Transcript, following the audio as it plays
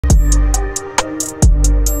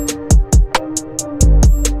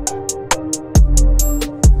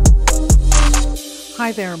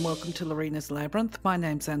Hi there and welcome to Lorena's Labyrinth. My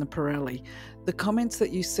name's Anna Pirelli. The comments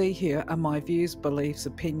that you see here are my views, beliefs,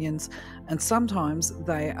 opinions, and sometimes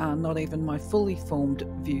they are not even my fully formed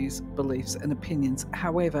views, beliefs and opinions.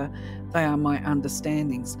 However, they are my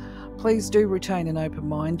understandings. Please do retain an open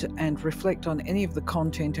mind and reflect on any of the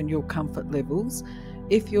content and your comfort levels.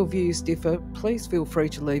 If your views differ, please feel free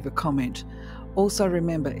to leave a comment. Also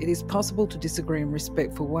remember, it is possible to disagree in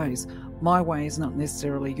respectful ways. My way is not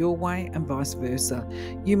necessarily your way and vice versa.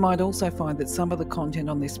 You might also find that some of the content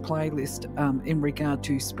on this playlist in regard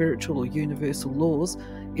to spiritual or universal laws,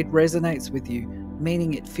 it resonates with you,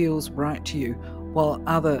 meaning it feels right to you, while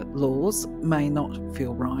other laws may not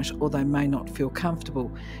feel right or they may not feel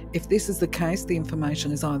comfortable. If this is the case, the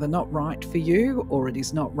information is either not right for you or it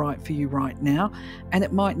is not right for you right now, and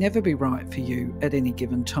it might never be right for you at any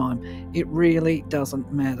given time. It really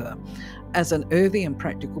doesn't matter. As an earthy and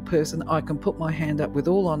practical person, I can put my hand up with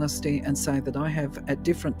all honesty and say that I have at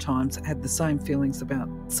different times had the same feelings about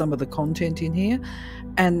some of the content in here,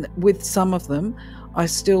 and with some of them I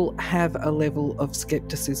still have a level of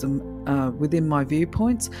skepticism within my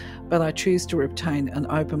viewpoints, but I choose to retain an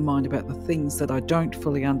open mind about the things that I don't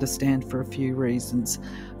fully understand for a few reasons.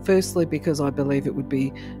 Firstly, because I believe it would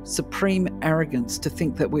be supreme arrogance to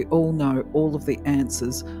think that we all know all of the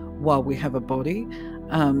answers while we have a body,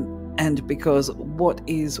 and because what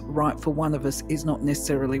is right for one of us is not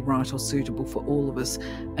necessarily right or suitable for all of us,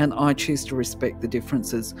 and I choose to respect the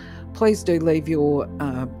differences. Please do leave your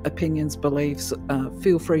opinions, beliefs.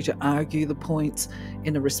 Feel free to argue the points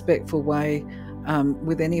in a respectful way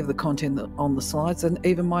with any of the content on the slides and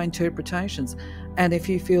even my interpretations. And if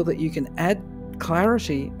you feel that you can add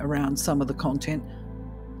clarity around some of the content,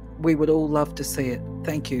 we would all love to see it.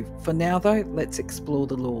 Thank you. For now though, let's explore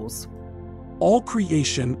the laws. All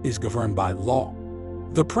creation is governed by law.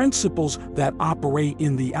 The principles that operate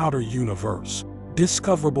in the outer universe,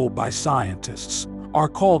 discoverable by scientists, are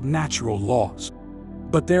called natural laws.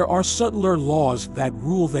 But there are subtler laws that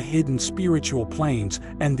rule the hidden spiritual planes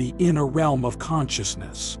and the inner realm of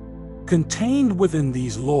consciousness. Contained within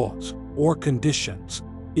these laws, or conditions,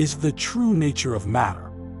 is the true nature of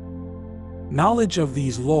matter. Knowledge of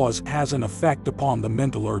these laws has an effect upon the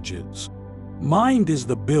mental urges. Mind is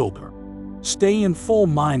the builder. Stay in full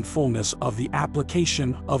mindfulness of the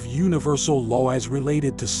application of universal law as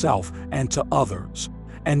related to self and to others,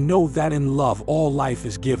 and know that in love all life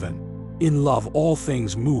is given, in love all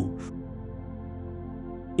things move.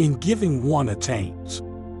 In giving one attains,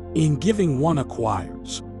 in giving one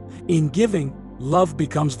acquires. In giving, love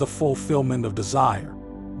becomes the fulfillment of desire,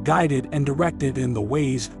 guided and directed in the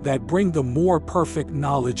ways that bring the more perfect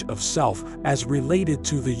knowledge of self as related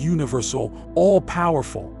to the universal,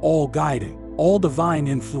 all-powerful, all-guiding, all-divine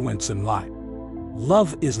influence in life.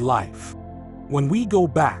 Love is life. When we go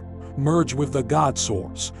back, merge with the God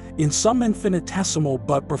Source, in some infinitesimal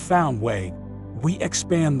but profound way, we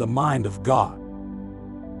expand the mind of God.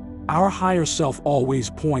 Our higher self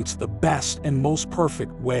always points the best and most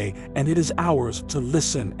perfect way, and it is ours to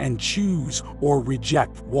listen and choose or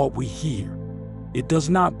reject what we hear. It does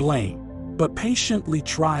not blame, but patiently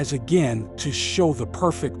tries again to show the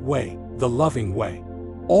perfect way, the loving way.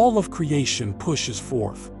 All of creation pushes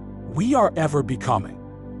forth. We are ever becoming.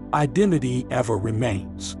 Identity ever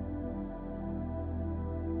remains.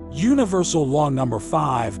 Universal law number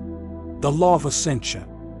 5, the law of ascension.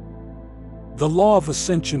 The law of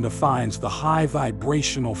ascension defines the high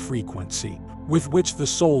vibrational frequency with which the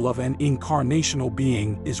soul of an incarnational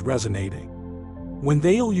being is resonating. When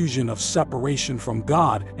the illusion of separation from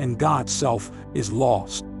God and God's self is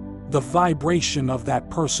lost, the vibration of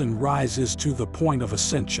that person rises to the point of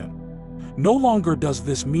ascension. No longer does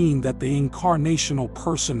this mean that the incarnational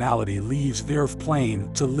personality leaves their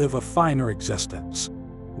plane to live a finer existence.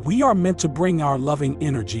 We are meant to bring our loving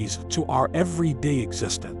energies to our everyday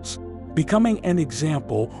existence, becoming an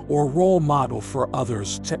example or role model for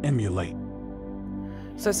others to emulate.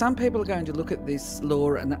 So some people are going to look at this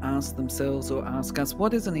law and ask themselves or ask us,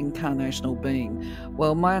 what is an incarnational being?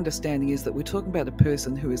 Well, my understanding is that we're talking about a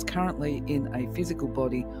person who is currently in a physical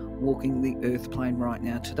body walking the earth plane right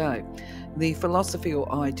now today. The philosophy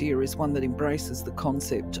or idea is one that embraces the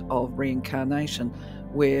concept of reincarnation,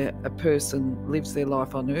 where a person lives their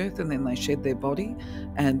life on earth and then they shed their body,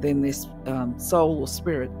 and then this soul or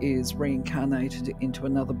spirit is reincarnated into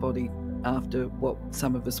another body after what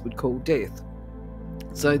some of us would call death.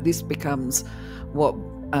 So this becomes what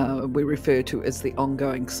we refer to as the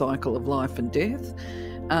ongoing cycle of life and death.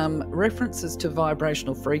 References to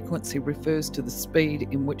vibrational frequency refers to the speed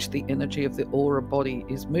in which the energy of the aura body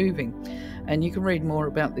is moving. And you can read more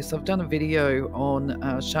about this. I've done a video on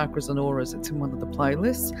chakras and auras. It's in one of the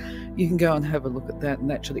playlists. You can go and have a look at that, and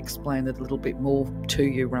that should explain it a little bit more to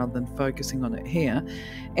you rather than focusing on it here.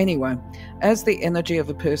 Anyway, as the energy of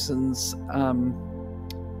a person's,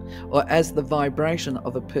 or as the vibration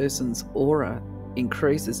of a person's aura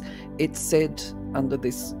increases, it's said under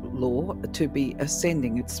this law to be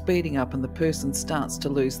ascending. It's speeding up, and the person starts to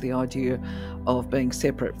lose the idea of being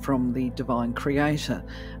separate from the divine creator.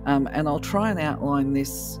 And I'll try and outline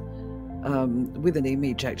this with an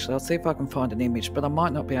image. Actually, I'll see if I can find an image, but I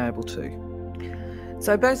might not be able to.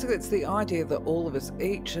 So basically, it's the idea that all of us,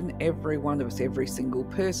 each and every one of us, every single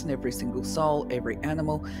person, every single soul, every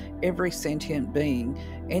animal, every sentient being,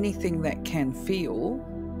 anything that can feel,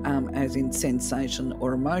 as in sensation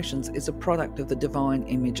or emotions, is a product of the divine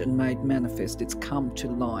image and made manifest. It's come to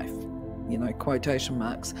life, you know, quotation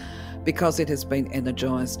marks, because it has been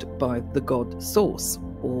energized by the God source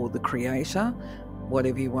or the creator,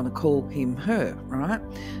 whatever you want to call him, her, right?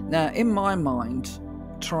 Now, in my mind,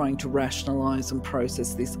 trying to rationalize and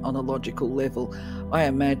process this on a logical level, I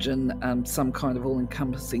imagine some kind of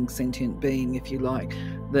all-encompassing sentient being, if you like,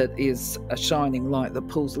 that is a shining light that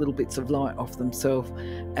pulls little bits of light off themselves,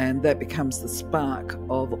 and that becomes the spark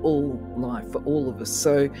of all life for all of us.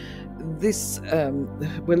 So this,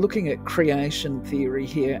 we're looking at creation theory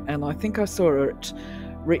here, and I think I saw it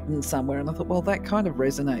written somewhere, and I thought, well, that kind of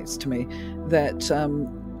resonates to me, that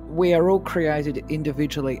we are all created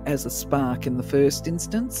individually as a spark in the first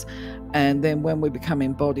instance, and then when we become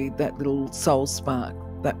embodied, that little soul spark,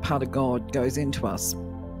 that part of God, goes into us.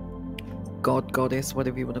 God, goddess,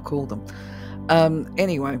 whatever you want to call them.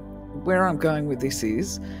 Anyway, where I'm going with this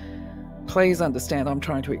is, please understand I'm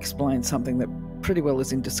trying to explain something that pretty well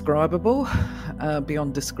is indescribable,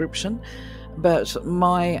 beyond description. But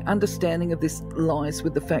my understanding of this lies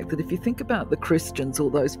with the fact that if you think about the Christians,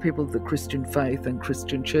 or those people of the Christian faith and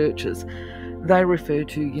Christian churches, they refer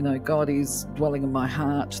to, you know, God is dwelling in my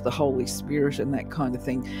heart, the Holy Spirit, and that kind of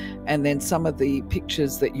thing. And then some of the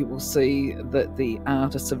pictures that you will see that the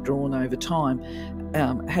artists have drawn over time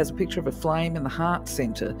has a picture of a flame in the heart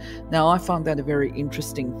center. Now, I find that a very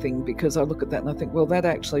interesting thing, because I look at that and I think, well, that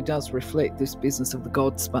actually does reflect this business of the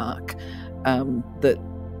God spark that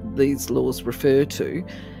these laws refer to.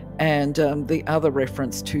 And the other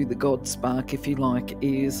reference to the God spark, if you like,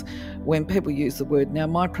 is when people use the word, now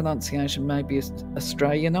my pronunciation may be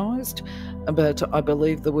Australianized, but I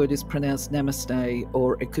believe the word is pronounced namaste,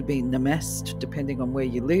 or it could be namast, depending on where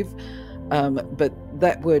you live. But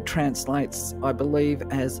that word translates, I believe,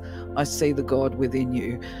 as I see the God within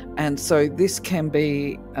you. And so this can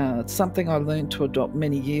be something I learned to adopt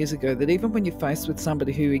many years ago, that even when you're faced with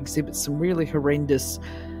somebody who exhibits some really horrendous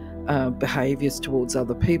behaviors towards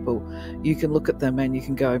other people, you can look at them and you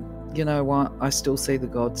can go, you know what, I still see the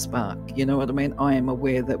God spark. You know what I mean? I am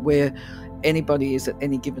aware that where anybody is at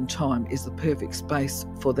any given time is the perfect space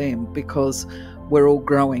for them, because we're all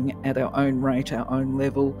growing at our own rate, our own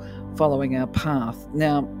level, following our path.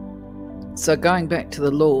 Now, so going back to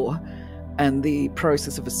the law and the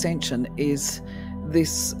process of ascension, is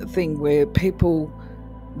this thing where people,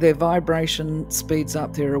 their vibration speeds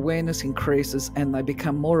up, their awareness increases, and they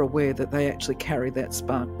become more aware that they actually carry that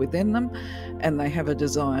spark within them, and they have a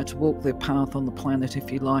desire to walk their path on the planet, if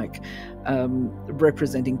you like,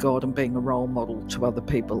 representing God and being a role model to other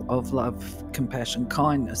people of love, compassion,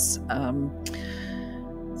 kindness.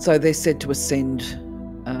 So they're said to ascend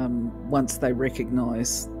once they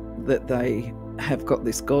recognise that they have got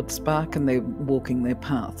this God spark and they're walking their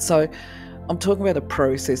path. So I'm talking about a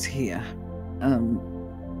process here.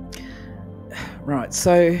 Right,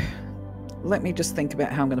 so let me just think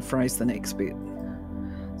about how I'm going to phrase the next bit.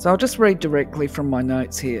 So I'll just read directly from my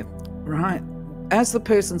notes here, right? As the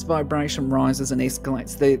person's vibration rises and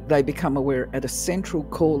escalates, they become aware at a central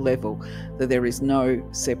core level that there is no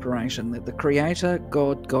separation, that the Creator,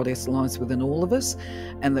 God, Goddess lies within all of us,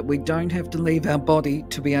 and that we don't have to leave our body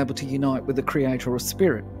to be able to unite with the Creator or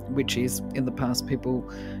Spirit, which is, in the past, people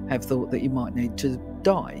have thought that you might need to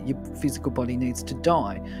die. Your physical body needs to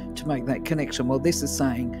die to make that connection. Well, this is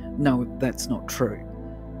saying, no, that's not true.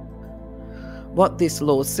 What this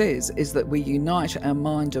law says is that we unite our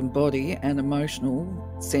mind and body and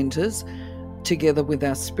emotional centres together with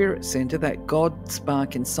our spirit centre, that God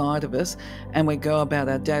spark inside of us, and we go about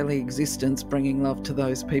our daily existence bringing love to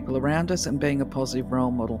those people around us and being a positive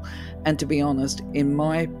role model. And to be honest, in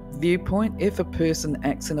my viewpoint, if a person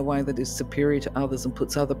acts in a way that is superior to others and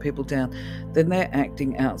puts other people down, then they're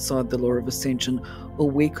acting outside the law of ascension, or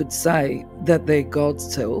we could say that their God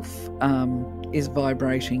self is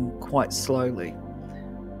vibrating quite slowly.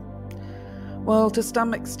 Well, to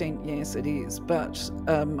some extent, yes, it is. But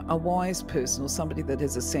a wise person, or somebody that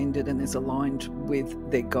has ascended and is aligned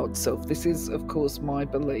with their God self, this is, of course, my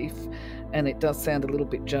belief, and it does sound a little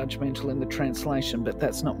bit judgmental in the translation, but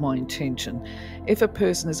that's not my intention. If a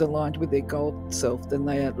person is aligned with their God self, then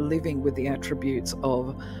they are living with the attributes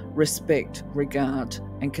of respect, regard,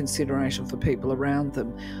 and consideration for people around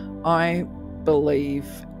them. I believe,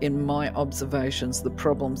 in my observations, the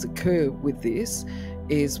problems occur with this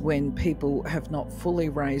is when people have not fully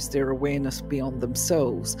raised their awareness beyond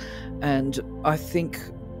themselves. And I think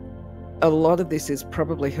a lot of this is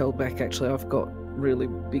probably held back. Actually, I've got really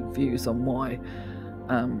big views on why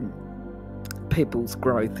people's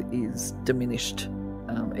growth is diminished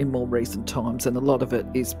in more recent times, and a lot of it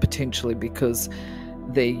is potentially because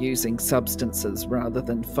they're using substances rather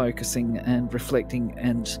than focusing and reflecting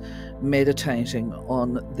and meditating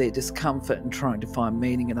on their discomfort and trying to find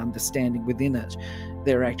meaning and understanding within it.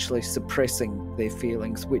 They're actually suppressing their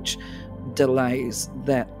feelings, which delays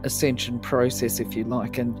that ascension process, if you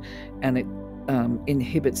like, and it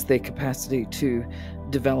inhibits their capacity to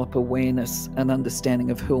develop awareness and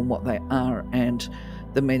understanding of who and what they are and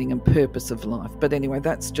the meaning and purpose of life. But anyway,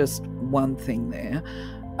 that's just one thing there.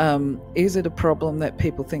 Is it a problem that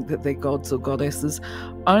people think that they're gods or goddesses?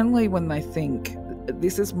 Only when they think,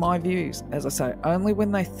 this is my views, as I say, only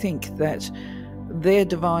when they think that their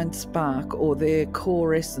divine spark or their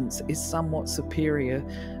core essence is somewhat superior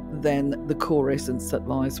than the core essence that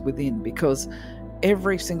lies within, because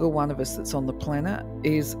every single one of us that's on the planet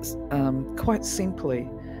is quite simply,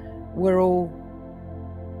 we're all,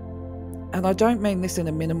 and I don't mean this in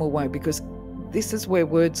a minimal way because this is where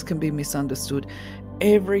words can be misunderstood.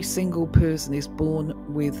 Every single person is born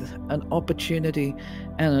with an opportunity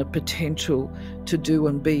and a potential to do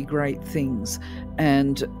and be great things.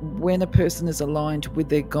 And when a person is aligned with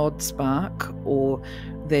their God spark or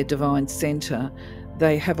their divine center,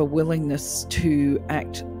 they have a willingness to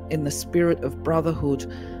act in the spirit of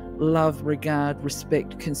brotherhood, love, regard,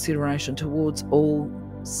 respect, consideration towards all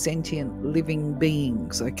sentient living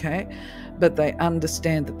beings, okay? But they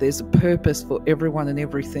understand that there's a purpose for everyone and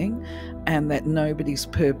everything, and that nobody's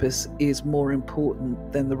purpose is more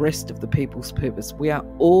important than the rest of the people's purpose. We are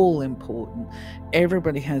all important.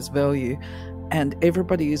 Everybody has value, and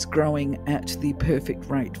everybody is growing at the perfect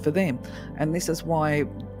rate for them. And this is why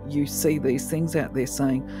you see these things out there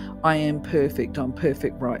saying, I am perfect, I'm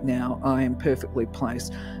perfect right now, I am perfectly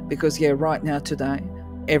placed. Because yeah, right now today,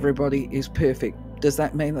 everybody is perfect. Does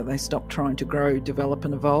that mean that they stop trying to grow, develop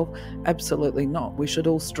and evolve? Absolutely not. We should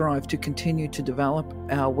all strive to continue to develop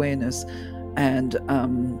our awareness and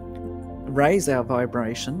raise our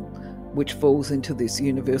vibration, which falls into this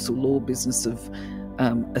universal law business of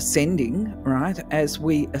ascending, right? As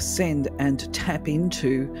we ascend and tap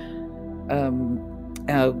into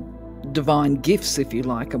our divine gifts, if you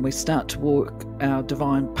like, and we start to walk our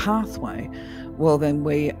divine pathway, well, then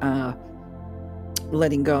we are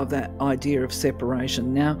letting go of that idea of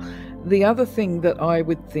separation. Now, the other thing that I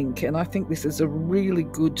would think, and I think this is a really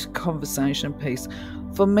good conversation piece,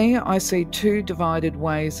 for me, I see two divided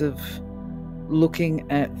ways of looking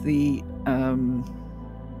at the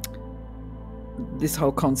this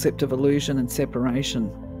whole concept of illusion and separation.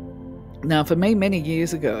 Now, for me, many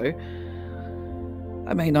years ago,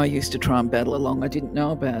 I mean, I used to try and battle along. I didn't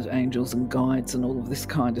know about angels and guides and all of this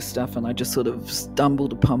kind of stuff, and I just sort of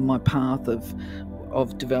stumbled upon my path of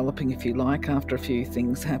developing, if you like, after a few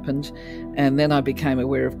things happened. And then I became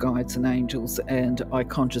aware of guides and angels, and I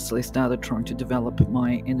consciously started trying to develop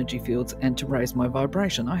my energy fields and to raise my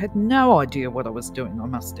vibration. I had no idea what I was doing, I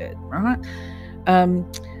must add, right?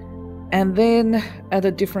 And then at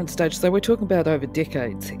a different stage, so we're talking about over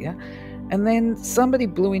decades here, and then somebody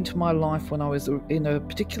blew into my life when I was in a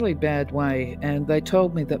particularly bad way, and they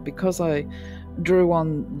told me that because I drew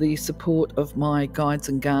on the support of my guides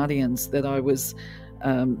and guardians, that I was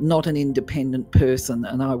not an independent person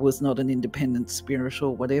and I was not an independent spirit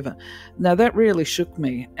or whatever. Now, that really shook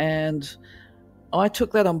me, and I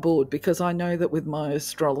took that on board because I know that with my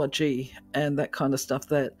astrology and that kind of stuff,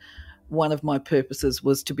 that one of my purposes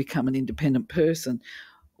was to become an independent person.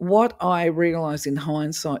 What I realise in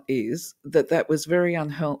hindsight is that that was very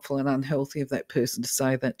unhelpful and unhealthy of that person to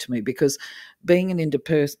say that to me, because being an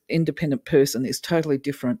independent person is totally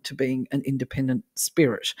different to being an independent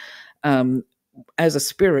spirit. As a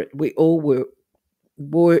spirit, we all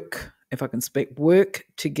work, if I can speak, work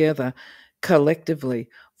together collectively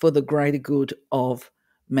for the greater good of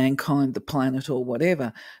mankind, the planet, or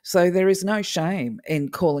whatever. So there is no shame in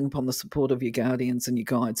calling upon the support of your guardians and your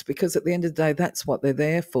guides, because at the end of the day, that's what they're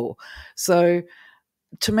there for. So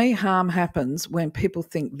to me, harm happens when people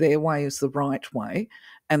think their way is the right way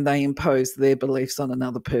and they impose their beliefs on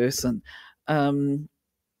another person. Um,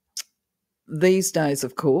 these days,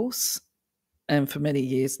 of course, and for many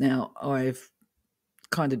years now, I've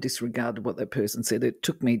kind of disregarded what that person said. It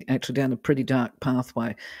took me actually down a pretty dark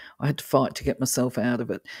pathway. I had to fight to get myself out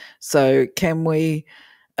of it. So, can we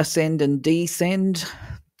ascend and descend?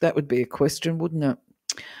 That would be a question, wouldn't it?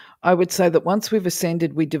 I would say that once we've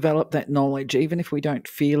ascended, we develop that knowledge, even if we don't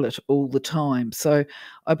feel it all the time. So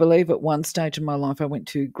I believe at one stage in my life, I went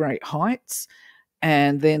to great heights.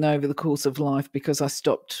 And then over the course of life, because I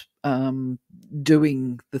stopped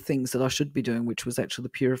doing the things that I should be doing, which was actually the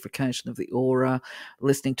purification of the aura,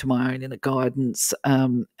 listening to my own inner guidance,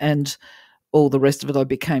 and all the rest of it, I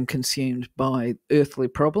became consumed by earthly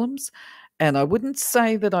problems. And I wouldn't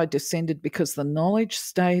say that I descended because the knowledge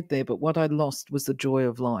stayed there, but what I lost was the joy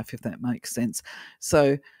of life, if that makes sense.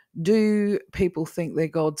 So, do people think they're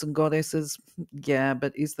gods and goddesses? Yeah,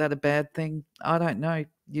 but is that a bad thing? I don't know.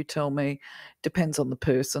 You tell me. Depends on the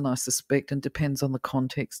person, I suspect, and depends on the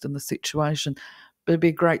context and the situation. But it'd be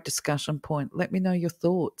a great discussion point. Let me know your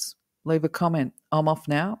thoughts. Leave a comment. I'm off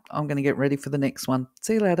now. I'm going to get ready for the next one.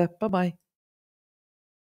 See you later. Bye bye.